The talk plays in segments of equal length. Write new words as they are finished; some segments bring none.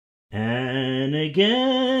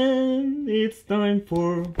again. It's time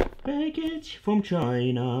for package from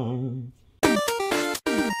China.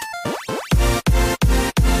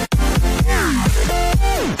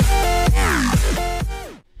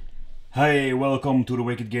 Hey, welcome to the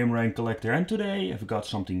Wicked Gamer and Collector, and today I've got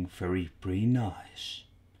something pretty nice.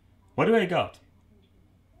 What do I got?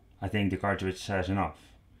 I think the cartridge says enough.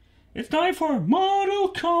 It's time for Mortal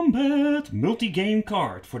Kombat multi-game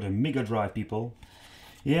card for the Mega Drive people.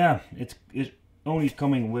 Yeah, it's only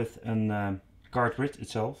coming with a cartridge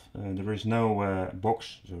itself. There is no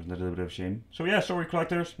box, so it's a little bit of a shame. So yeah, sorry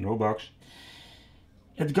collectors, no box.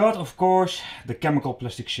 It got, of course, the chemical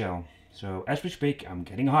plastic shell. So as we speak, I'm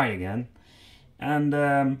getting high again. And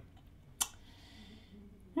I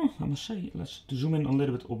must say, let's zoom in a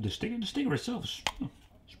little bit of the sticker. The sticker itself is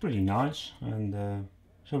it's pretty nice. And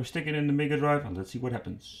so we stick it in the Mega Drive and let's see what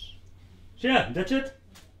happens. So yeah, that's it.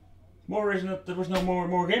 More isn't it? There was no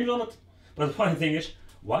more games on it. But the funny thing is,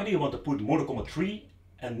 why do you want to put Mortal Kombat 3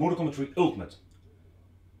 and Mortal Kombat 3 Ultimate?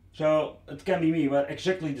 So it can be me, but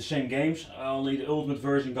exactly the same games, only the Ultimate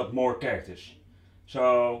version got more characters.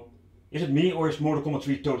 So is it me or is Mortal Kombat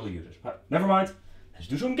 3 totally useless? But never mind, let's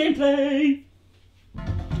do some gameplay!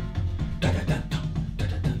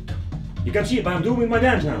 You can see it, but I'm doing my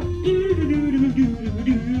dance now.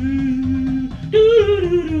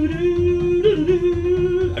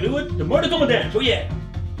 I do it, the Mortal Kombat dance, oh yeah!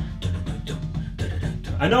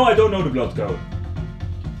 I know I don't know the blood code.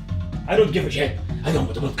 I don't give a shit, I don't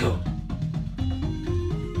know the blood code.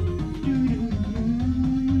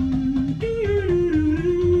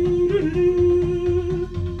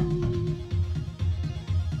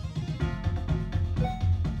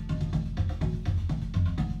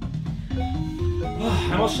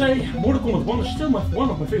 I must say, Mortal Kombat 1 is still one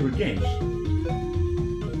of my favorite games.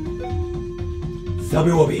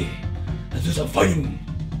 Sabi Wabi, let's do some fighting!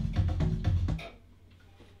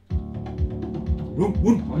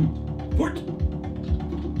 Fort!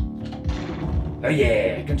 Oh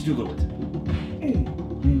yeah, I can still do it.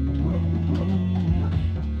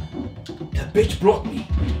 That bitch blocked me.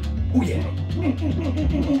 Oh yeah.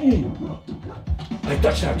 I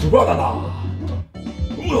touched her. Tra-la-la.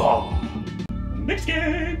 Next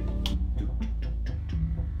game!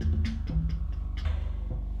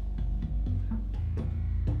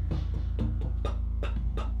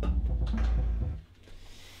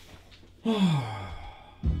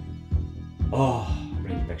 Oh,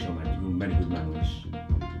 brings back so many good memories.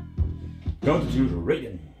 Going to choose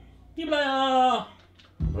Raiden. I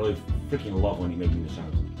really freaking love when he makes the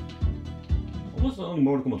sound. What was the only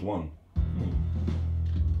Mortal Kombat 1?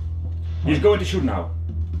 He's going to shoot now.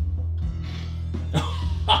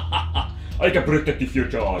 I can protect the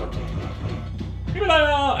future. I'm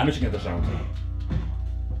missing at the sound.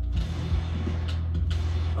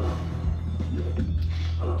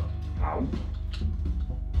 Ow.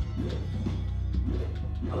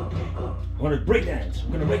 I want to breakdance.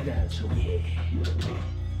 I'm gonna breakdance. Oh yeah.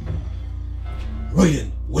 Raiden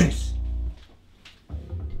wins.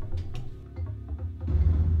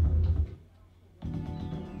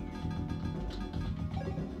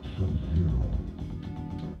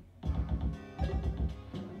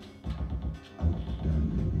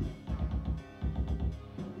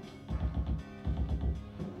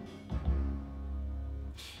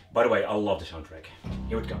 By the way, I love the soundtrack.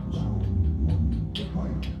 Here it comes.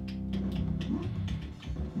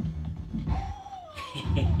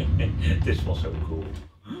 This was so cool.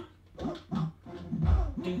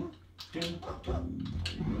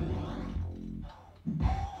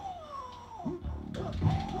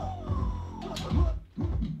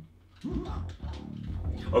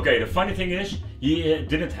 Okay, the funny thing is, he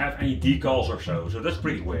didn't have any decals or so that's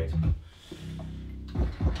pretty weird.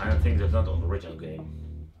 I don't think that's not on the original game.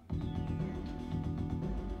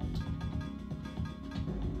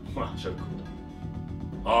 Wow, so cool.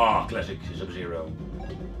 Ah, classic Sub-Zero.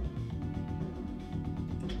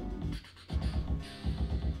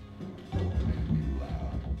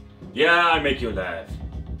 Yeah, I make you laugh.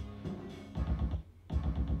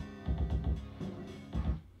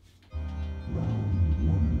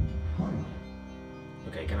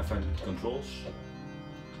 Okay, can I find the controls?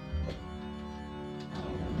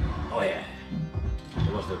 Oh yeah.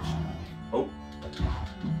 There was those. Oh.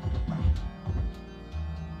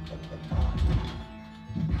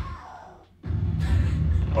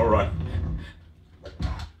 All right.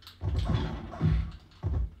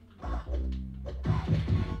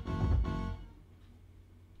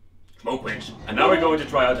 Smoke wins. And now we're going to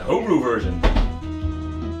try out the homebrew version.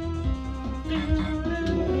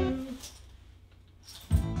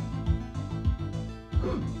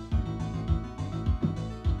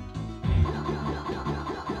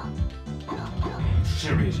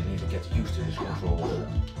 serious, I need to get used to this control.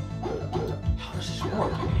 How does this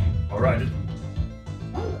work? Alright.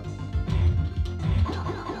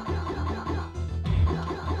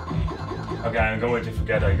 Okay, I'm going to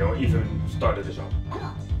forget I even started this up.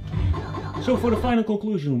 So for the final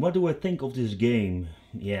conclusion, what do I think of this game?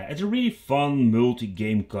 Yeah, it's a really fun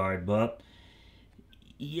multi-game card, but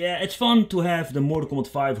yeah, it's fun to have the Mortal Kombat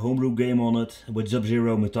 5 homebrew game on it with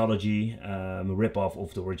Sub-Zero mythology, a rip-off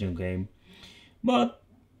of the original game. But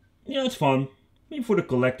yeah, it's fun. Maybe for the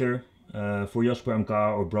collector, for Jasper MK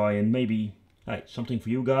or Brian, maybe hey, something for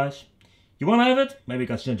you guys. You wanna have it? Maybe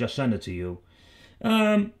I can just send it to you.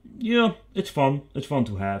 Yeah, it's fun. It's fun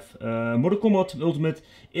to have. Mortal Kombat Ultimate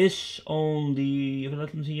is on the,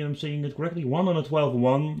 let me see if I'm saying it correctly,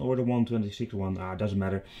 112.1 or the 126.1. Doesn't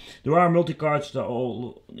matter. There are multi-cards that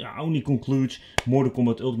all only concludes Mortal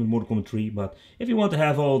Kombat Ultimate, Mortal Kombat 3. But if you want to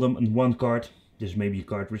have all of them in one card, this may be a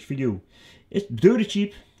cartridge for you. It's dirty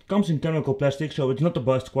cheap. Comes in chemical plastic, so it's not the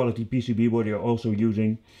best quality PCB what you're also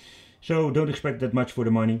using. So don't expect that much for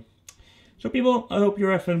the money. So people, I hope you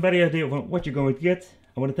have a better idea of what you're going to get.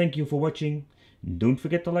 I want to thank you for watching. Don't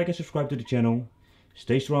forget to like and subscribe to the channel.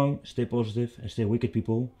 Stay strong, stay positive and stay wicked,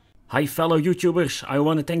 people. Hi fellow YouTubers, I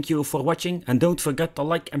want to thank you for watching and don't forget to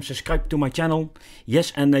like and subscribe to my channel.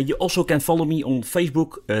 Yes, and you also can follow me on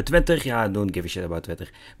Facebook, Twitter, yeah, don't give a shit about Twitter.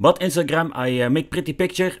 But Instagram, I make pretty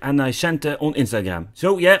picture and I send on Instagram.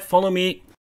 So yeah, follow me.